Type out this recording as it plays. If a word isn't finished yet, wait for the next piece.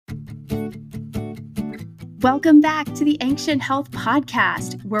Welcome back to the Ancient Health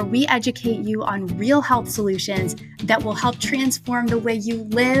Podcast, where we educate you on real health solutions that will help transform the way you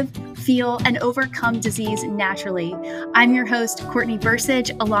live, feel, and overcome disease naturally. I'm your host, Courtney Bursage,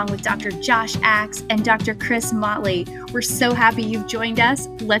 along with Dr. Josh Axe and Dr. Chris Motley. We're so happy you've joined us.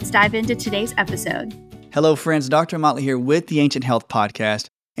 Let's dive into today's episode. Hello, friends. Dr. Motley here with the Ancient Health Podcast,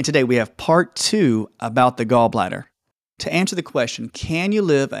 and today we have part 2 about the gallbladder. To answer the question, can you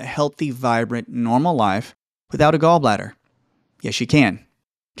live a healthy, vibrant, normal life without a gallbladder? Yes, you can.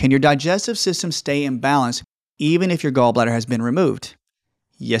 Can your digestive system stay in balance even if your gallbladder has been removed?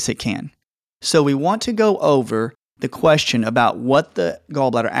 Yes, it can. So we want to go over the question about what the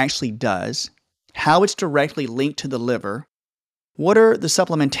gallbladder actually does, how it's directly linked to the liver, what are the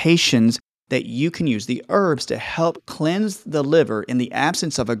supplementations that you can use, the herbs to help cleanse the liver in the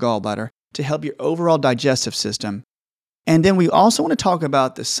absence of a gallbladder to help your overall digestive system. And then we also want to talk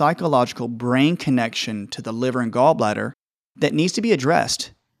about the psychological brain connection to the liver and gallbladder that needs to be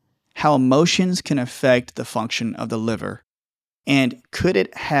addressed, how emotions can affect the function of the liver. And could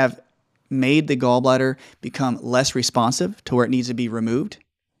it have made the gallbladder become less responsive to where it needs to be removed?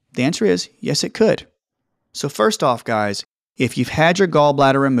 The answer is yes, it could. So first off, guys, if you've had your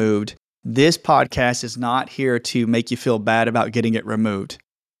gallbladder removed, this podcast is not here to make you feel bad about getting it removed.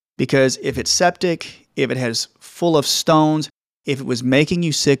 Because if it's septic, if it has full of stones, if it was making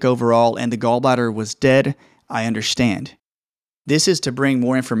you sick overall and the gallbladder was dead, I understand. This is to bring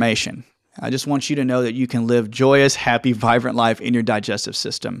more information. I just want you to know that you can live joyous, happy, vibrant life in your digestive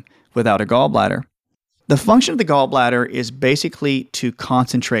system without a gallbladder. The function of the gallbladder is basically to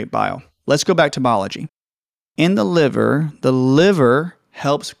concentrate bile. Let's go back to biology. In the liver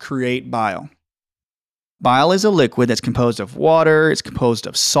helps create bile. Bile is a liquid that's composed of water, it's composed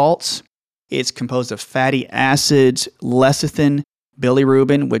of salts, it's composed of fatty acids, lecithin,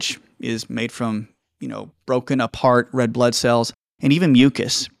 bilirubin, which is made from, broken apart red blood cells, and even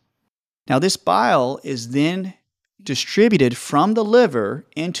mucus. Now, this bile is then distributed from the liver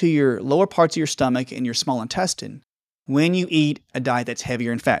into your lower parts of your stomach and your small intestine when you eat a diet that's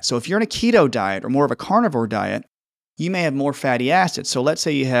heavier in fat. So if you're on a keto diet or more of a carnivore diet, you may have more fatty acids. So let's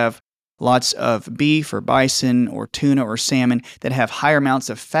say you have lots of beef or bison or tuna or salmon that have higher amounts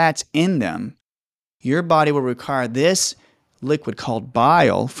of fats in them. Your body will require this liquid called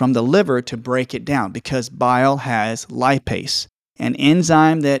bile from the liver to break it down because bile has lipase, an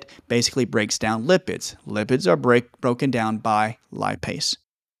enzyme that basically breaks down lipids. Lipids are broken down by lipase.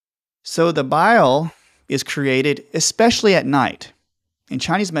 So the bile is created especially at night. In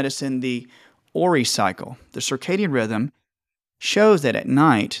Chinese medicine, the Ori cycle, the circadian rhythm, shows that at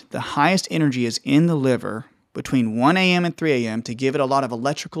night, the highest energy is in the liver between 1 a.m. and 3 a.m. to give it a lot of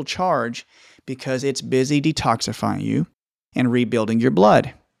electrical charge because it's busy detoxifying you and rebuilding your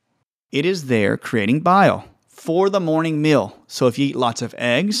blood. It is there creating bile for the morning meal. So if you eat lots of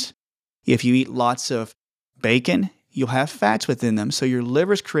eggs, if you eat lots of bacon, you'll have fats within them. So your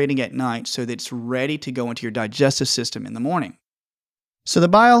liver is creating at night so that it's ready to go into your digestive system in the morning. So the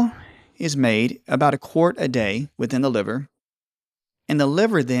bile is made about a quart a day within the liver. And the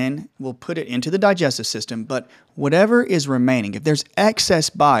liver then will put it into the digestive system, but whatever is remaining, if there's excess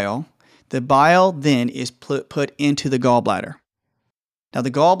bile, the bile then is put into the gallbladder. Now,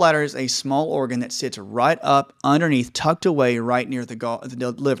 the gallbladder is a small organ that sits right up underneath, tucked away right near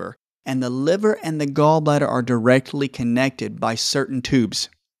the liver. And the liver and the gallbladder are directly connected by certain tubes.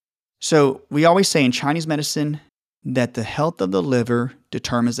 So we always say in Chinese medicine that the health of the liver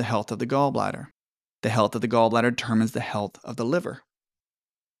determines the health of the gallbladder. The health of the gallbladder determines the health of the liver.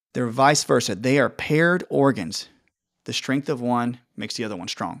 They're vice versa. They are paired organs. The strength of one makes the other one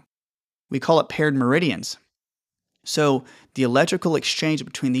strong. We call it paired meridians. So the electrical exchange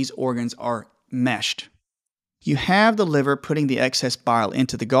between these organs are meshed. You have the liver putting the excess bile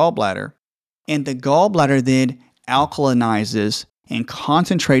into the gallbladder, and the gallbladder then alkalinizes and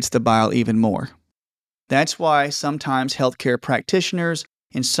concentrates the bile even more. That's why sometimes healthcare practitioners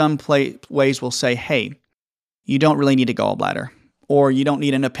in some ways will say, hey, you don't really need a gallbladder, or you don't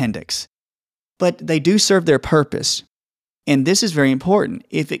need an appendix. But they do serve their purpose. And this is very important.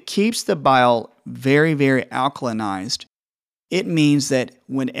 If it keeps the bile very, very alkalinized, it means that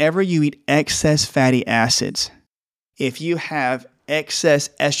whenever you eat excess fatty acids, if you have excess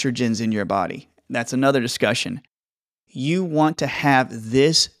estrogens in your body, that's another discussion. You want to have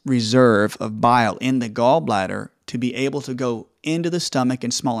this reserve of bile in the gallbladder to be able to go into the stomach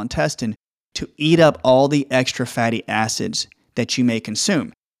and small intestine to eat up all the extra fatty acids that you may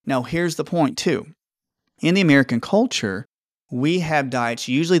consume. Now, here's the point too. In the American culture, we have diets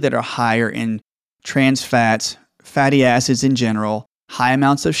usually that are higher in trans fats, fatty acids in general, high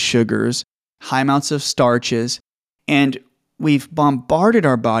amounts of sugars, high amounts of starches, and we've bombarded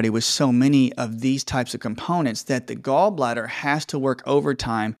our body with so many of these types of components that the gallbladder has to work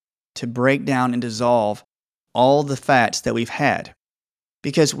overtime to break down and dissolve all the fats that we've had,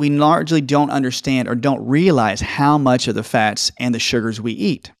 because we largely don't understand or don't realize how much of the fats and the sugars we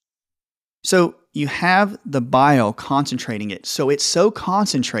eat. So you have the bile concentrating it. So it's so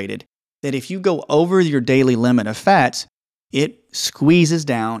concentrated that if you go over your daily limit of fats, it squeezes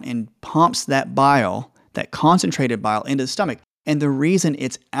down and pumps that bile, that concentrated bile, into the stomach. And the reason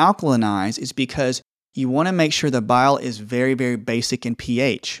it's alkalinized is because you want to make sure the bile is very, very basic in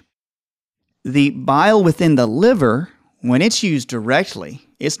pH. The bile within the liver, when it's used directly,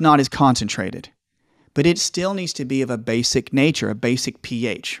 it's not as concentrated, but it still needs to be of a basic nature, a basic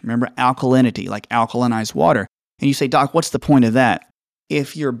pH. Remember, alkalinity, like alkalinized water. And you say, Doc, what's the point of that?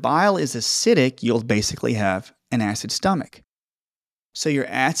 If your bile is acidic, you'll basically have an acid stomach. So your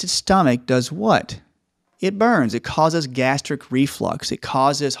acid stomach does what? It burns. It causes gastric reflux. It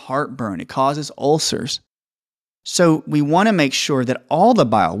causes heartburn. It causes ulcers. So we want to make sure that all the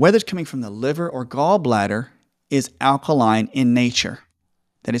bile, whether it's coming from the liver or gallbladder, is alkaline in nature,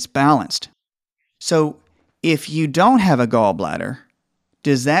 that it's balanced. So if you don't have a gallbladder,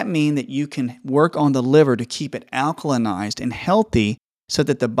 does that mean that you can work on the liver to keep it alkalinized and healthy so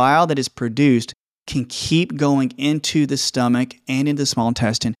that the bile that is produced can keep going into the stomach and into the small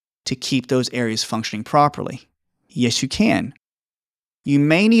intestine to keep those areas functioning properly? Yes, you can. You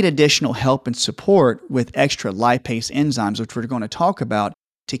may need additional help and support with extra lipase enzymes, which we're going to talk about,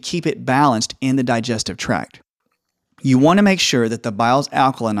 to keep it balanced in the digestive tract. You want to make sure that the bile is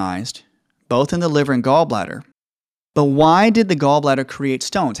alkalinized, both in the liver and gallbladder. But why did the gallbladder create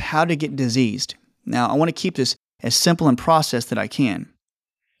stones? How did it get diseased? Now, I want to keep this as simple and processed that I can.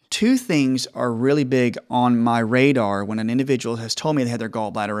 Two things are really big on my radar when an individual has told me they had their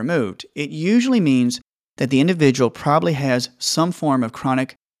gallbladder removed. It usually means that the individual probably has some form of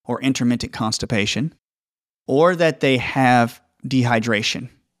chronic or intermittent constipation, or that they have dehydration.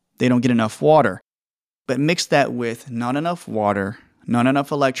 They don't get enough water. But mix that with not enough water, not enough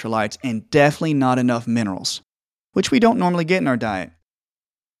electrolytes, and definitely not enough minerals, which we don't normally get in our diet.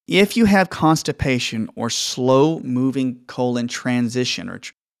 If you have constipation or slow-moving colon transition,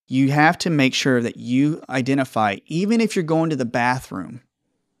 you have to make sure that you identify, even if you're going to the bathroom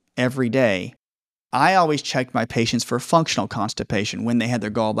every day. I always checked my patients for functional constipation when they had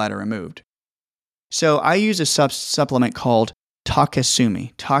their gallbladder removed. So I use a supplement called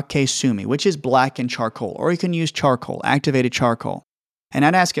Takesumi, which is blackened charcoal, or you can use charcoal, activated charcoal. And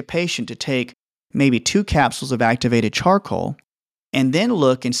I'd ask a patient to take maybe 2 capsules of activated charcoal and then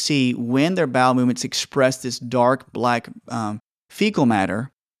look and see when their bowel movements express this dark black fecal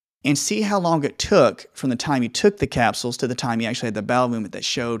matter, and see how long it took from the time you took the capsules to the time you actually had the bowel movement that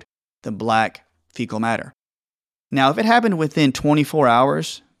showed the black fecal matter. Now, if it happened within 24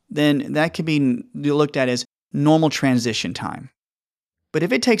 hours, then that could be looked at as normal transition time. But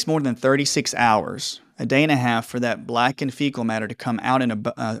if it takes more than 36 hours, a day and a half, for that blackened fecal matter to come out in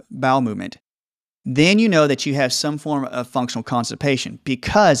a bowel movement, then you know that you have some form of functional constipation.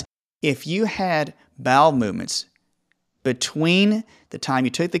 Because if you had bowel movements between the time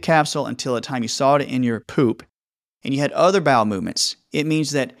you took the capsule until the time you saw it in your poop, and you had other bowel movements, it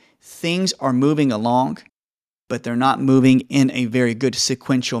means that things are moving along, but they're not moving in a very good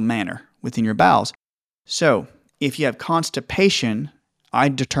sequential manner within your bowels. So if you have constipation, I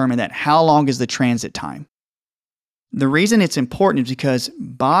determine that how long is the transit time. The reason it's important is because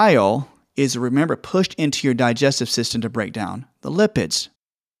bile is, remember, pushed into your digestive system to break down the lipids.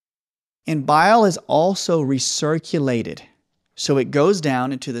 And bile is also recirculated. So it goes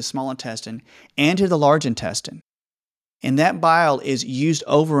down into the small intestine and to the large intestine. And that bile is used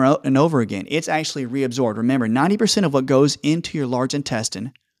over and over again. It's actually reabsorbed. Remember, 90% of what goes into your large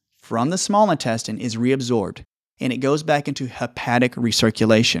intestine from the small intestine is reabsorbed, and it goes back into hepatic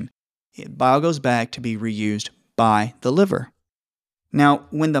recirculation. Bile goes back to be reused by the liver. Now,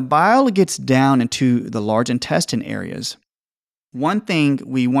 when the bile gets down into the large intestine areas, one thing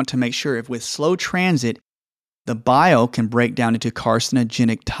we want to make sure, if with slow transit, the bile can break down into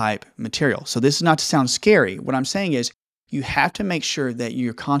carcinogenic type material. So this is not to sound scary. What I'm saying is you have to make sure that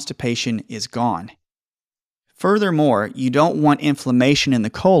your constipation is gone. Furthermore, you don't want inflammation in the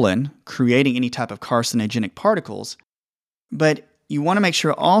colon creating any type of carcinogenic particles, but you want to make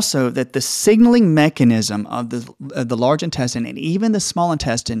sure also that the signaling mechanism of the large intestine and even the small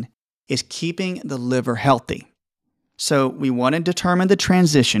intestine is keeping the liver healthy. So we want to determine the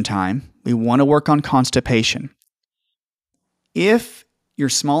transition time. We want to work on constipation. If your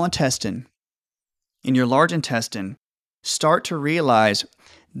small intestine and your large intestine start to realize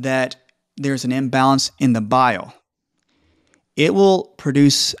that there's an imbalance in the bile, it will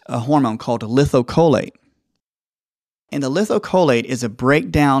produce a hormone called lithocolate. And the lithocolate is a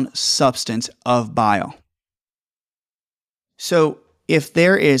breakdown substance of bile. So if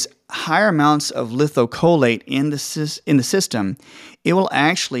there is higher amounts of lithocolate in the system, it will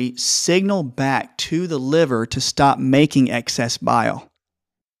actually signal back to the liver to stop making excess bile.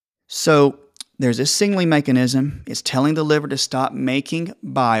 So there's a signaling mechanism. It's telling the liver to stop making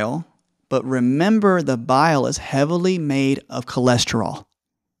bile. But remember, the bile is heavily made of cholesterol.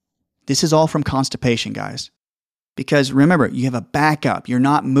 This is all from constipation, guys. Because remember, you have a backup. You're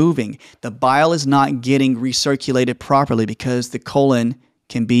not moving. The bile is not getting recirculated properly because the colon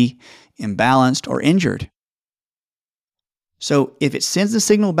can be imbalanced or injured. So if it sends the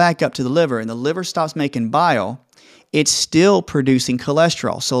signal back up to the liver and the liver stops making bile, it's still producing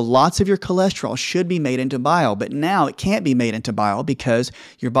cholesterol. So lots of your cholesterol should be made into bile, but now it can't be made into bile because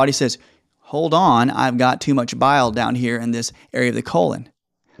your body says, hold on, I've got too much bile down here in this area of the colon.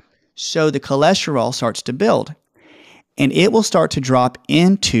 So the cholesterol starts to build, and it will start to drop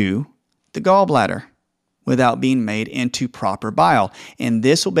into the gallbladder without being made into proper bile. And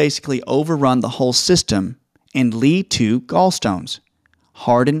this will basically overrun the whole system and lead to gallstones,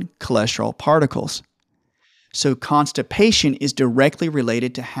 hardened cholesterol particles. So constipation is directly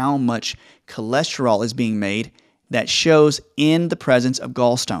related to how much cholesterol is being made that shows in the presence of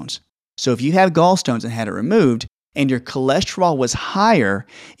gallstones. So if you have gallstones and had it removed and your cholesterol was higher,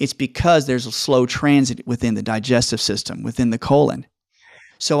 it's because there's a slow transit within the digestive system, within the colon.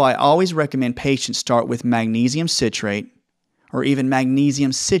 So I always recommend patients start with magnesium citrate or even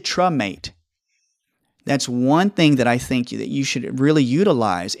magnesium citramate. That's one thing that I think that you should really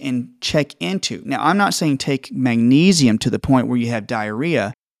utilize and check into. Now, I'm not saying take magnesium to the point where you have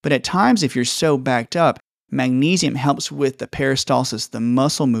diarrhea, but at times if you're so backed up, magnesium helps with the peristalsis, the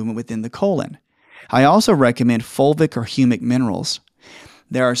muscle movement within the colon. I also recommend fulvic or humic minerals.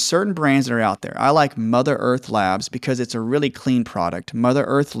 There are certain brands that are out there. I like Mother Earth Labs because it's a really clean product. Mother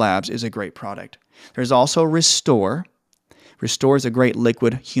Earth Labs is a great product. There's also Restore. Restore is a great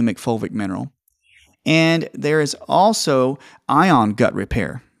liquid humic fulvic mineral. And there is also Ion Gut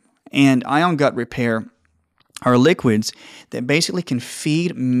Repair. And Ion Gut Repair are liquids that basically can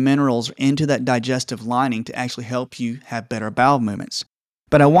feed minerals into that digestive lining to actually help you have better bowel movements.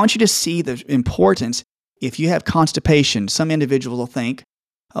 But I want you to see the importance. If you have constipation, some individuals will think,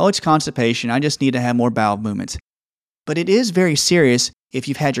 oh, it's constipation, I just need to have more bowel movements. But it is very serious if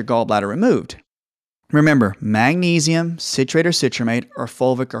you've had your gallbladder removed. Remember, magnesium, citrate or citramate, or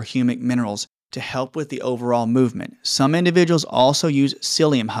fulvic or humic minerals to help with the overall movement. Some individuals also use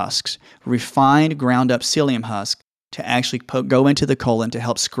psyllium husks, refined ground up psyllium husk, to actually go into the colon to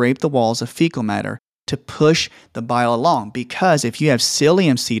help scrape the walls of fecal matter to push the bile along. Because if you have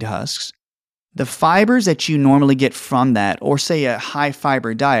psyllium seed husks, the fibers that you normally get from that, or say a high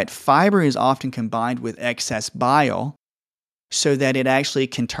fiber diet, fiber is often combined with excess bile so that it actually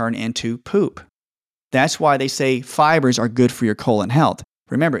can turn into poop. That's why they say fibers are good for your colon health.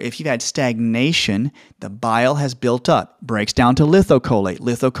 Remember, if you've had stagnation, the bile has built up, breaks down to lithocolate.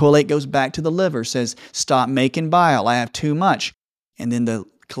 Lithocolate goes back to the liver, says, stop making bile, I have too much. And then the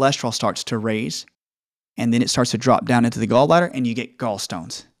cholesterol starts to raise, and then it starts to drop down into the gallbladder, and you get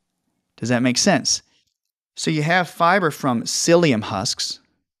gallstones. Does that make sense? So you have fiber from psyllium husks,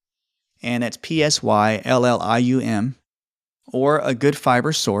 and that's Psyllium, or a good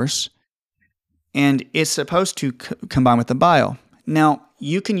fiber source, and it's supposed to combine with the bile. Now,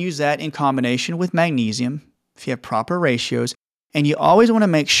 you can use that in combination with magnesium if you have proper ratios, and you always want to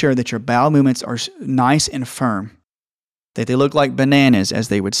make sure that your bowel movements are nice and firm, that they look like bananas, as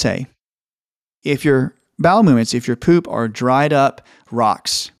they would say. If your bowel movements, if your poop are dried up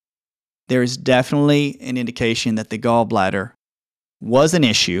rocks, there is definitely an indication that the gallbladder was an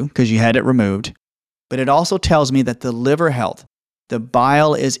issue because you had it removed, but it also tells me that the liver health, the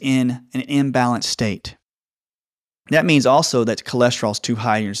bile is in an imbalanced state. That means also that cholesterol is too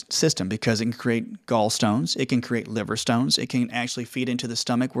high in your system because it can create gallstones, it can create liver stones, it can actually feed into the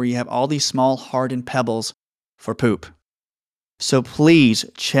stomach where you have all these small hardened pebbles for poop. So please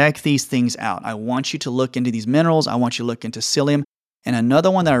check these things out. I want you to look into these minerals. I want you to look into psyllium. And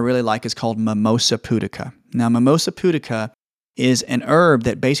another one that I really like is called Mimosa pudica. Now, Mimosa pudica is an herb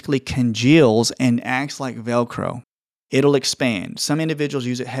that basically congeals and acts like Velcro. It'll expand. Some individuals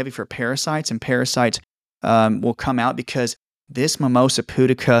use it heavy for parasites, and parasites will come out because this Mimosa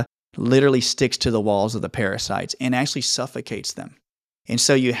pudica literally sticks to the walls of the parasites and actually suffocates them. And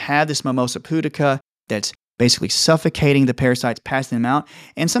so you have this Mimosa pudica that's basically suffocating the parasites, passing them out.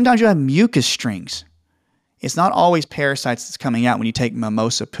 And sometimes you have mucus strings. It's not always parasites that's coming out when you take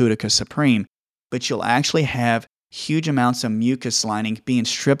Mimosa pudica supreme, but you'll actually have huge amounts of mucus lining being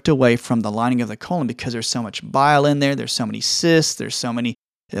stripped away from the lining of the colon because there's so much bile in there, there's so many cysts, there's so many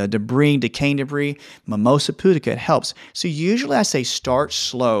decaying debris. Mimosa pudica, it helps. So usually I say start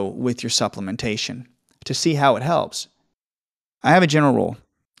slow with your supplementation to see how it helps. I have a general rule.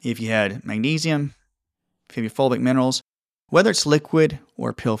 If you had magnesium, if you have your fulvic minerals, whether it's liquid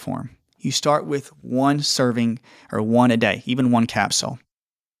or pill form, you start with one serving or one a day, even one capsule.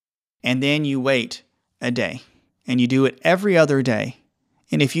 And then you wait a day and you do it every other day.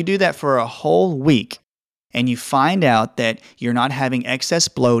 And if you do that for a whole week and you find out that you're not having excess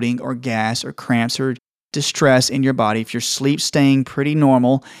bloating or gas or cramps or distress in your body, if your sleep's staying pretty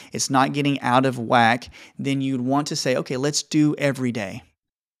normal, it's not getting out of whack, then you'd want to say, okay, let's do every day.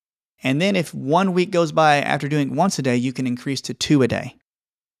 And then if 1 week goes by after doing once a day, you can increase to 2 a day.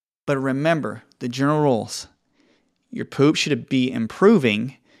 But remember the general rules. Your poop should be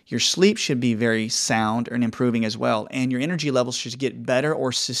improving, your sleep should be very sound and improving as well, and your energy levels should get better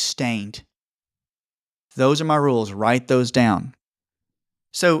or sustained. Those are my rules. Write those down.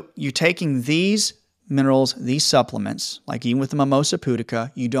 So you're taking these minerals, these supplements, like even with the Mimosa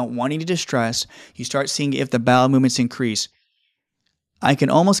pudica, you don't want any distress. You start seeing if the bowel movements increase. I can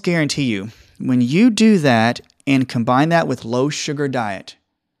almost guarantee you, when you do that and combine that with low sugar diet,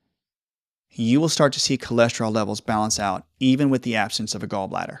 you will start to see cholesterol levels balance out, even with the absence of a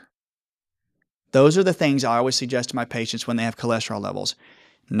gallbladder. Those are the things I always suggest to my patients when they have cholesterol levels.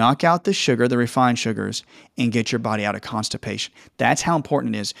 Knock out the sugar, the refined sugars, and get your body out of constipation. That's how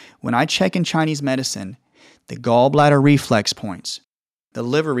important it is. When I check in Chinese medicine, the gallbladder reflex points, the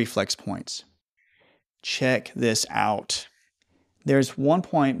liver reflex points, check this out. There's one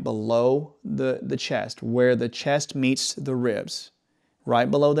point below the chest where the chest meets the ribs, right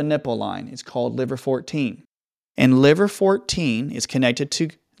below the nipple line. It's called liver 14. And liver 14 is connected to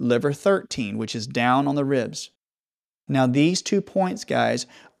liver 13, which is down on the ribs. Now, these 2 points, guys,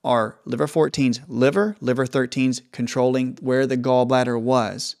 are liver 14's liver 13's controlling where the gallbladder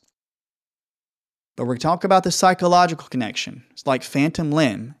was. But we're talking about the psychological connection. It's like phantom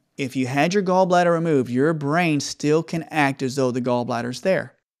limb. If you had your gallbladder removed, your brain still can act as though the gallbladder's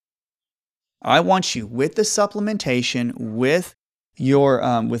there. I want you, with the supplementation, with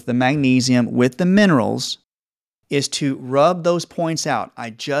the magnesium, with the minerals, is to rub those points out I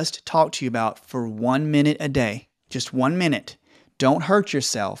just talked to you about for 1 minute a day. Just 1 minute. Don't hurt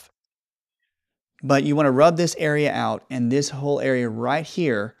yourself. But you want to rub this area out and this whole area right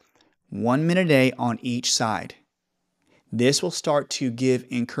here 1 minute a day on each side. This will start to give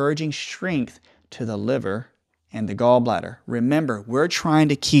encouraging strength to the liver and the gallbladder. Remember, we're trying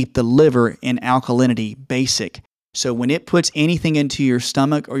to keep the liver in alkalinity basic. So when it puts anything into your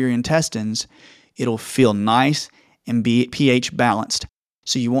stomach or your intestines, it'll feel nice and be pH balanced.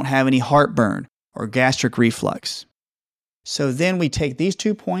 So you won't have any heartburn or gastric reflux. So then we take these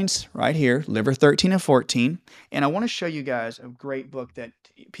 2 points right here, liver 13 and 14, and I want to show you guys a great book that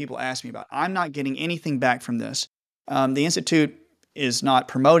people ask me about. I'm not getting anything back from this. The Institute is not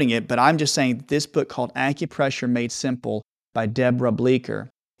promoting it, but I'm just saying this book called Acupressure Made Simple by Deborah Bleeker.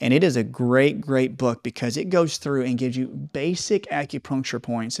 And it is a great, great book because it goes through and gives you basic acupuncture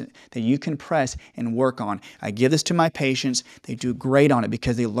points that you can press and work on. I give this to my patients. They do great on it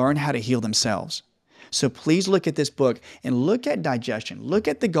because they learn how to heal themselves. So please look at this book and look at digestion. Look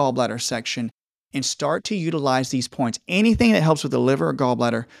at the gallbladder section and start to utilize these points. Anything that helps with the liver or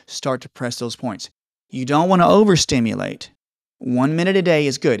gallbladder, start to press those points. You don't want to overstimulate. 1 minute a day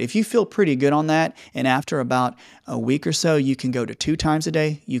is good. If you feel pretty good on that, and after about a week or so, you can go to 2 times a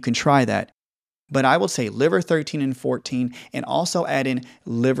day, you can try that. But I will say liver 13 and 14, and also add in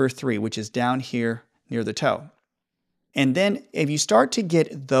liver 3, which is down here near the toe. And then if you start to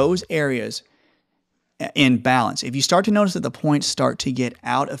get those areas in balance, if you start to notice that the points start to get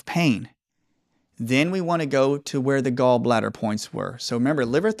out of pain, then we want to go to where the gallbladder points were. So remember,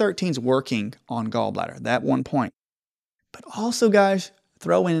 liver 13 is working on gallbladder, that 1 point. But also, guys,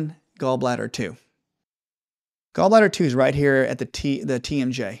 throw in gallbladder 2. Gallbladder 2 is right here at the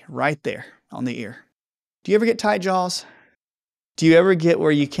TMJ, right there on the ear. Do you ever get tight jaws? Do you ever get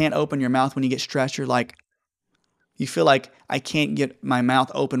where you can't open your mouth when you get stressed? You feel like I can't get my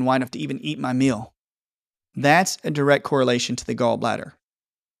mouth open wide enough to even eat my meal. That's a direct correlation to the gallbladder.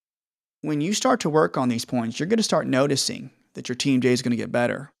 When you start to work on these points, you're going to start noticing that your TMJ is going to get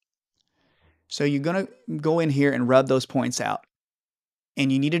better. So you're going to go in here and rub those points out.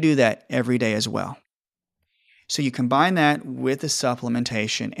 And you need to do that every day as well. So you combine that with the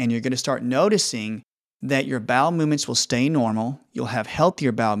supplementation, and you're going to start noticing that your bowel movements will stay normal. You'll have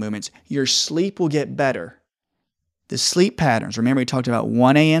healthier bowel movements. Your sleep will get better. The sleep patterns, remember we talked about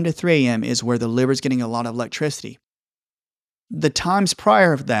 1 a.m. to 3 a.m. is where the liver is getting a lot of electricity. The times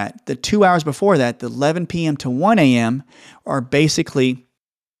prior of that, the 2 hours before that, the 11 p.m. to 1 a.m. are basically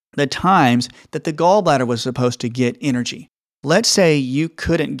the times that the gallbladder was supposed to get energy. Let's say you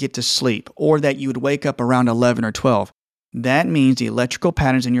couldn't get to sleep or that you would wake up around 11 or 12. That means the electrical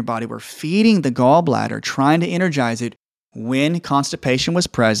patterns in your body were feeding the gallbladder, trying to energize it when constipation was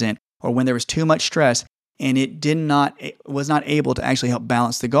present or when there was too much stress, and it was not able to actually help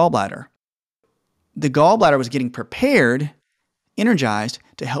balance the gallbladder. The gallbladder was getting prepared, energized,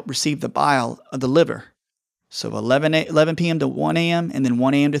 to help receive the bile of the liver. So 11 p.m. to 1 a.m. and then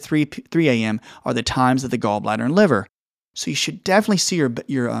 1 a.m. to 3 a.m. are the times of the gallbladder and liver. So you should definitely see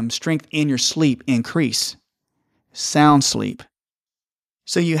your strength in your sleep increase. Sound sleep.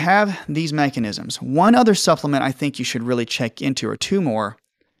 So you have these mechanisms. One other supplement I think you should really check into, or two more.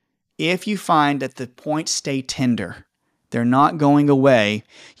 If you find that the points stay tender, they're not going away,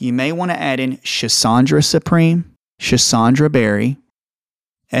 you may want to add in Schisandra Supreme, Schisandra Berry,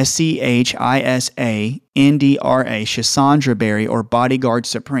 Schisandra, Schisandra Berry, or Bodyguard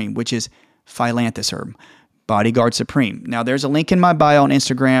Supreme, which is Phyllanthus herb. Bodyguard Supreme. Now, there's a link in my bio on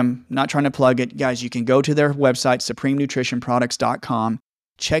Instagram. Not trying to plug it. Guys, you can go to their website, supremenutritionproducts.com.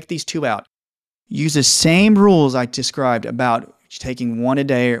 Check these two out. Use the same rules I described about taking one a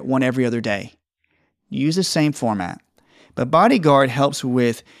day or one every other day. Use the same format. But Bodyguard helps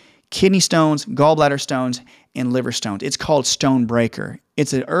with kidney stones, gallbladder stones, and liver stones. It's called Stone Breaker.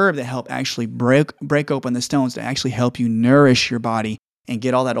 It's an herb that helps actually break open the stones to actually help you nourish your body and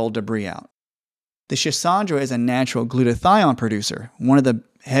get all that old debris out. The Schisandra is a natural glutathione producer, one of the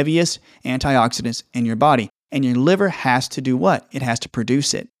heaviest antioxidants in your body. And your liver has to do what? It has to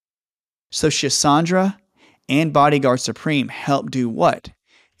produce it. So Schisandra and Bodyguard Supreme help do what?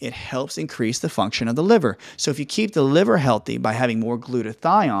 It helps increase the function of the liver. So if you keep the liver healthy by having more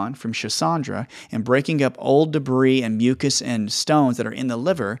glutathione from Schisandra and breaking up old debris and mucus and stones that are in the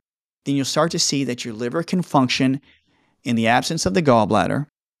liver, then you'll start to see that your liver can function in the absence of the gallbladder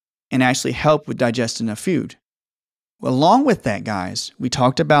and actually help with digestion of food. Well, along with that, guys, we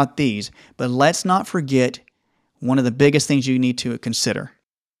talked about these, but let's not forget one of the biggest things you need to consider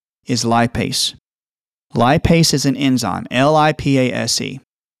is lipase. Lipase is an enzyme, Lipase.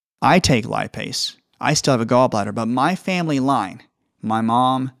 I take lipase. I still have a gallbladder, but my family line, my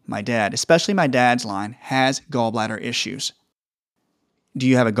mom, my dad, especially my dad's line, has gallbladder issues. Do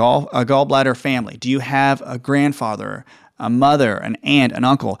you have a gallbladder family? Do you have a grandfather, a mother, an aunt, an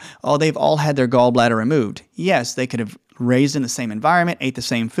uncle? Oh, they've all had their gallbladder removed. Yes, they could have raised in the same environment, ate the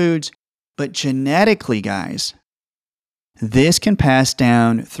same foods, but genetically, guys, this can pass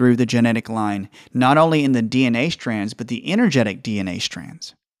down through the genetic line, not only in the DNA strands, but the energetic DNA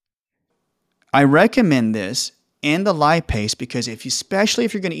strands. I recommend this and the lipase because especially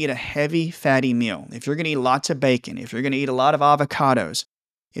if you're going to eat a heavy, fatty meal, if you're going to eat lots of bacon, if you're going to eat a lot of avocados,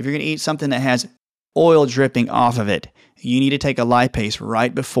 if you're going to eat something that has oil dripping off of it, you need to take a lipase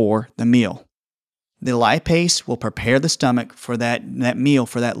right before the meal. The lipase will prepare the stomach for that meal,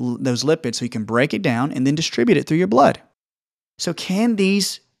 for those lipids, so you can break it down and then distribute it through your blood. So can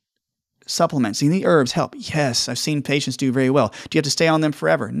these supplements, the herbs help? Yes, I've seen patients do very well. Do you have to stay on them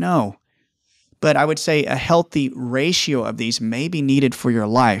forever? No. But I would say a healthy ratio of these may be needed for your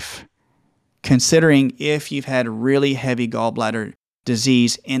life, considering if you've had really heavy gallbladder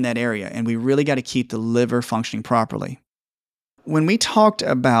disease in that area, and we really got to keep the liver functioning properly. When we talked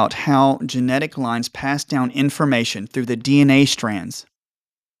about how genetic lines pass down information through the DNA strands,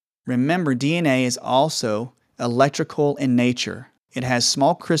 remember DNA is also electrical in nature. It has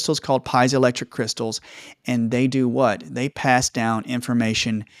small crystals called piezoelectric crystals, and they do what? They pass down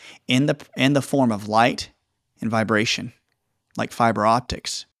information in the form of light and vibration, like fiber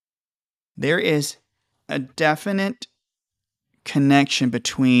optics. There is a definite connection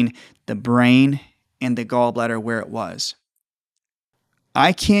between the brain and the gallbladder where it was.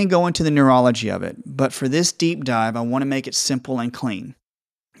 I can't go into the neurology of it, but for this deep dive, I want to make it simple and clean.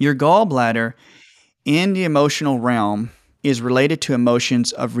 Your gallbladder in the emotional realm is related to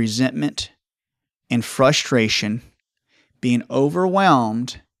emotions of resentment and frustration, being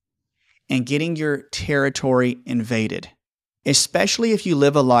overwhelmed, and getting your territory invaded. Especially if you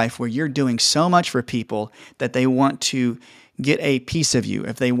live a life where you're doing so much for people that they want to get a piece of you,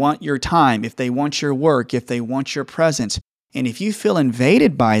 if they want your time, if they want your work, if they want your presence. And if you feel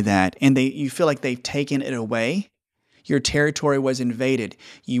invaded by that and you feel like they've taken it away, your territory was invaded.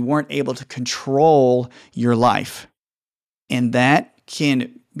 You weren't able to control your life. And that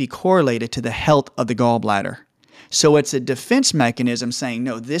can be correlated to the health of the gallbladder. So it's a defense mechanism saying,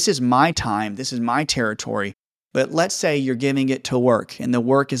 no, this is my time, this is my territory. But let's say you're giving it to work and the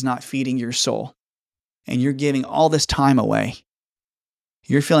work is not feeding your soul and you're giving all this time away.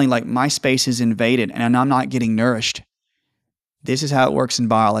 You're feeling like my space is invaded and I'm not getting nourished. This is how it works in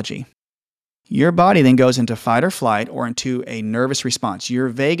biology. Your body then goes into fight or flight or into a nervous response. Your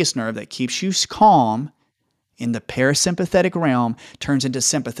vagus nerve that keeps you calm in the parasympathetic realm turns into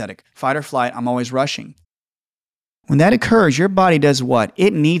sympathetic. Fight or flight, I'm always rushing. When that occurs, your body does what?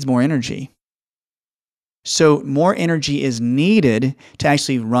 It needs more energy. So more energy is needed to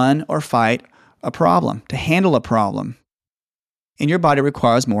actually run or fight a problem, to handle a problem. And your body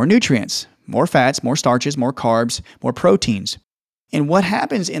requires more nutrients, more fats, more starches, more carbs, more proteins. And what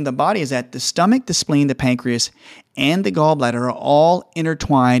happens in the body is that the stomach, the spleen, the pancreas, and the gallbladder are all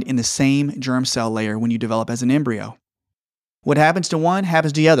intertwined in the same germ cell layer when you develop as an embryo. What happens to one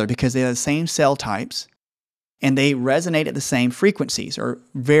happens to the other because they are the same cell types and they resonate at the same frequencies, or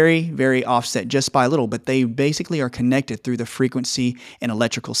very, very offset just by a little, but they basically are connected through the frequency and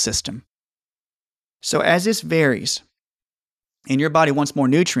electrical system. So as this varies, and your body wants more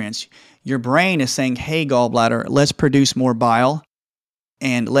nutrients, your brain is saying, hey, gallbladder, let's produce more bile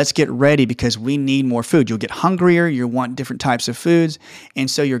and let's get ready because we need more food. You'll get hungrier, you'll want different types of foods, and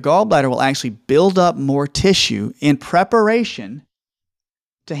so your gallbladder will actually build up more tissue in preparation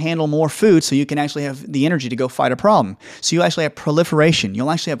to handle more food so you can actually have the energy to go fight a problem. So you actually have proliferation. You'll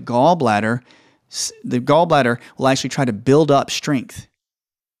actually have gallbladder. The gallbladder will actually try to build up strength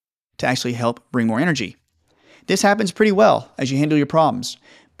to actually help bring more energy. This happens pretty well as you handle your problems.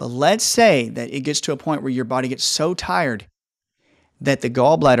 But let's say that it gets to a point where your body gets so tired that the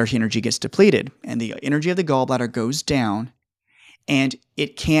gallbladder energy gets depleted and the energy of the gallbladder goes down and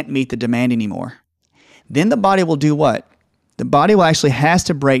it can't meet the demand anymore. Then the body will do what? The body will actually has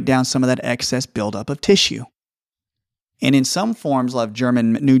to break down some of that excess buildup of tissue. And in some forms of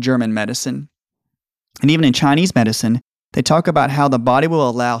New German medicine, and even in Chinese medicine, they talk about how the body will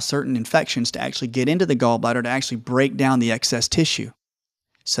allow certain infections to actually get into the gallbladder to actually break down the excess tissue,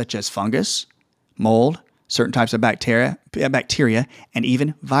 such as fungus, mold, certain types of bacteria, and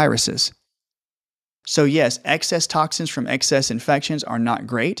even viruses. So yes, excess toxins from excess infections are not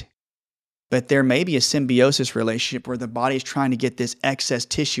great, but there may be a symbiosis relationship where the body is trying to get this excess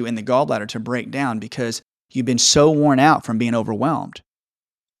tissue in the gallbladder to break down because you've been so worn out from being overwhelmed.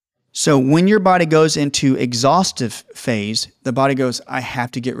 So when your body goes into exhaustive phase, the body goes, I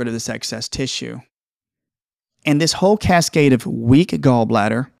have to get rid of this excess tissue. And this whole cascade of weak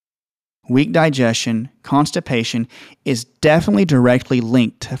gallbladder, weak digestion, constipation is definitely directly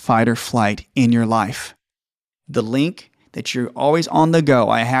linked to fight or flight in your life. The link that you're always on the go,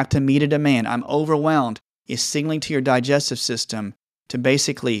 I have to meet a demand, I'm overwhelmed, is signaling to your digestive system to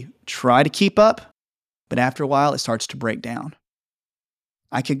basically try to keep up, but after a while it starts to break down.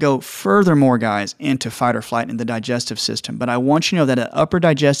 I could go furthermore, guys, into fight or flight in the digestive system, but I want you to know that the upper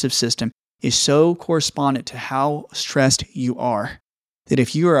digestive system is so correspondent to how stressed you are that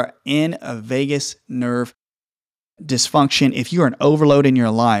if you are in a vagus nerve dysfunction, if you are an overload in your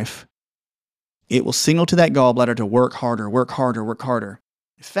life, it will signal to that gallbladder to work harder, work harder, work harder.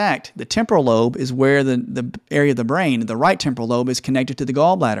 In fact, the temporal lobe is where the area of the brain, the right temporal lobe, is connected to the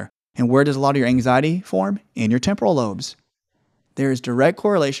gallbladder. And where does a lot of your anxiety form? In your temporal lobes. There is direct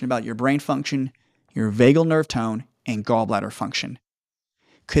correlation about your brain function, your vagal nerve tone, and gallbladder function.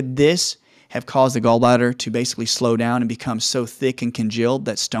 Could this have caused the gallbladder to basically slow down and become so thick and congealed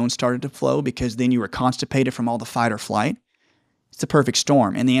that stones started to flow because then you were constipated from all the fight or flight? It's the perfect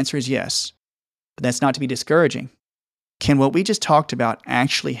storm, and the answer is yes. But that's not to be discouraging. Can what we just talked about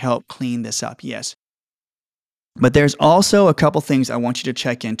actually help clean this up? Yes. But there's also a couple things I want you to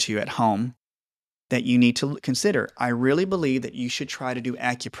check into at home that you need to consider. I really believe that you should try to do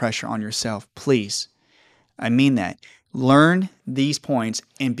acupressure on yourself, please. I mean that. Learn these points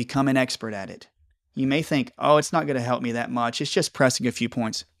and become an expert at it. You may think, oh, it's not going to help me that much. It's just pressing a few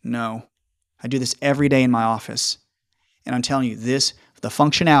points. No. I do this every day in my office. And I'm telling you, the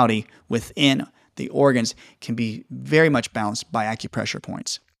functionality within the organs can be very much balanced by acupressure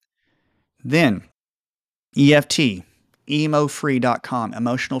points. Then, EFT, emofree.com,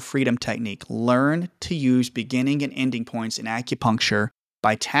 emotional freedom technique. Learn to use beginning and ending points in acupuncture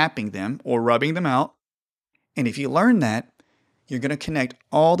by tapping them or rubbing them out. And if you learn that, you're going to connect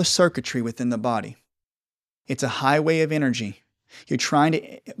all the circuitry within the body. It's a highway of energy. You're trying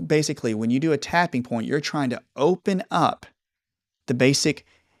to, basically, when you do a tapping point, you're trying to open up the basic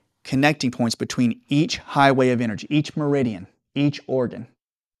connecting points between each highway of energy, each meridian, each organ.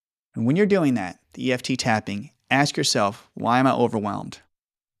 And when you're doing that, the EFT tapping, ask yourself, why am I overwhelmed?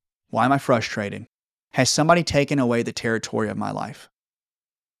 Why am I frustrated? Has somebody taken away the territory of my life?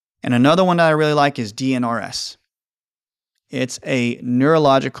 And another one that I really like is DNRS. It's a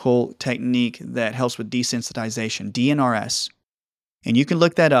neurological technique that helps with desensitization, DNRS. And you can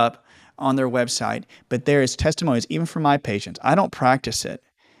look that up on their website, but there is testimonies, even from my patients. I don't practice it,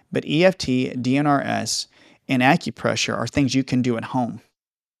 but EFT, DNRS, and acupressure are things you can do at home.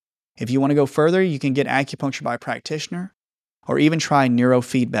 If you want to go further, you can get acupuncture by a practitioner, or even try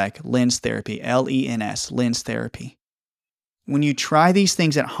neurofeedback, lens therapy, LENS, lens therapy. When you try these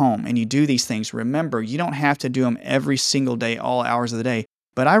things at home and you do these things, remember, you don't have to do them every single day, all hours of the day,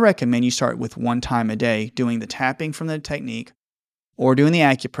 but I recommend you start with one time a day doing the tapping from the technique or doing the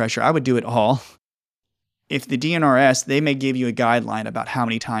acupressure. I would do it all. If the DNRS, they may give you a guideline about how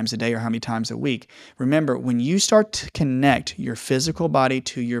many times a day or how many times a week. Remember, when you start to connect your physical body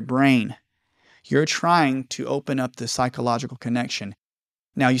to your brain, you're trying to open up the psychological connection.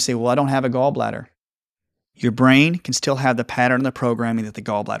 Now you say, well, I don't have a gallbladder. Your brain can still have the pattern and the programming that the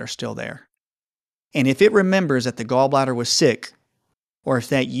gallbladder is still there. And if it remembers that the gallbladder was sick, or if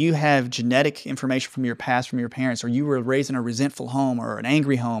that you have genetic information from your past, from your parents, or you were raised in a resentful home or an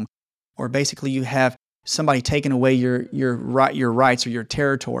angry home, or basically you have somebody taking away your rights or your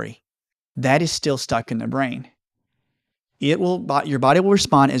territory, that is still stuck in the brain. Your body will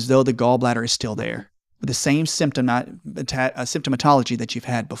respond as though the gallbladder is still there, with the same symptomatology that you've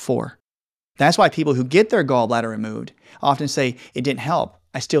had before. That's why people who get their gallbladder removed often say, it didn't help,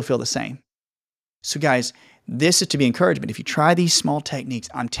 I still feel the same. So guys, this is to be encouragement. If you try these small techniques,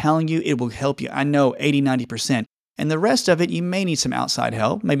 I'm telling you, it will help you. I know 80, 90%. And the rest of it, you may need some outside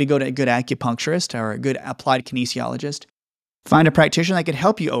help. Maybe go to a good acupuncturist or a good applied kinesiologist. Find a practitioner that could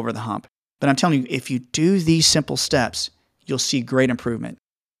help you over the hump. But I'm telling you, if you do these simple steps, you'll see great improvement.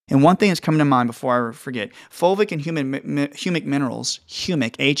 And one thing that's coming to mind before I forget, fulvic and humic minerals,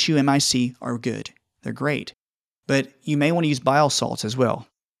 humic, H-U-M-I-C, are good. They're great. But you may want to use bile salts as well.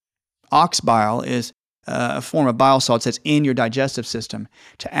 Ox bile is a form of bile salts that's in your digestive system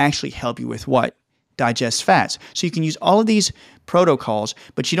to actually help you with what? Digest fats. So you can use all of these protocols,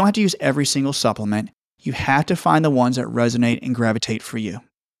 but you don't have to use every single supplement. You have to find the ones that resonate and gravitate for you.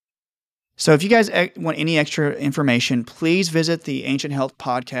 So if you guys want any extra information, please visit the Ancient Health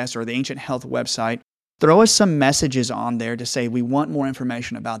podcast or the Ancient Health website. Throw us some messages on there to say we want more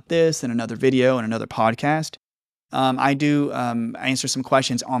information about this and another video and another podcast. I do answer some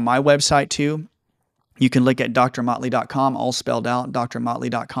questions on my website too. You can look at drmotley.com, all spelled out,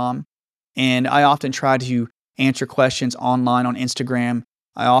 drmotley.com. And I often try to answer questions online on Instagram.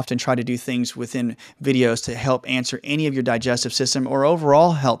 I often try to do things within videos to help answer any of your digestive system or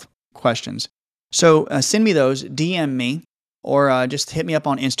overall health questions. So send me those, DM me, or just hit me up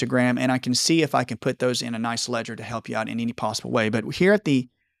on Instagram, and I can see if I can put those in a nice ledger to help you out in any possible way. But here at the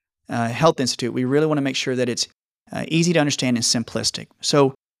Health Institute, we really want to make sure that it's easy to understand and simplistic.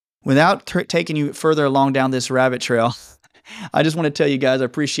 So without taking you further along down this rabbit trail, I just want to tell you guys, I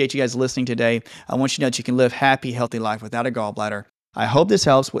appreciate you guys listening today. I want you to know that you can live happy, healthy life without a gallbladder. I hope this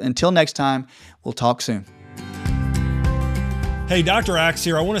helps. Until next time, we'll talk soon. Hey, Dr. Axe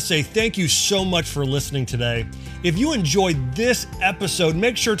here. I want to say thank you so much for listening today. If you enjoyed this episode,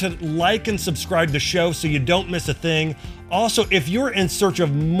 make sure to like and subscribe to the show so you don't miss a thing. Also, if you're in search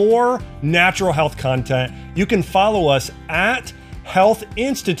of more natural health content, you can follow us at Health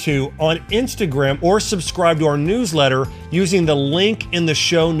Institute on Instagram or subscribe to our newsletter using the link in the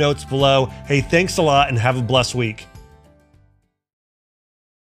show notes below. Hey, thanks a lot and have a blessed week.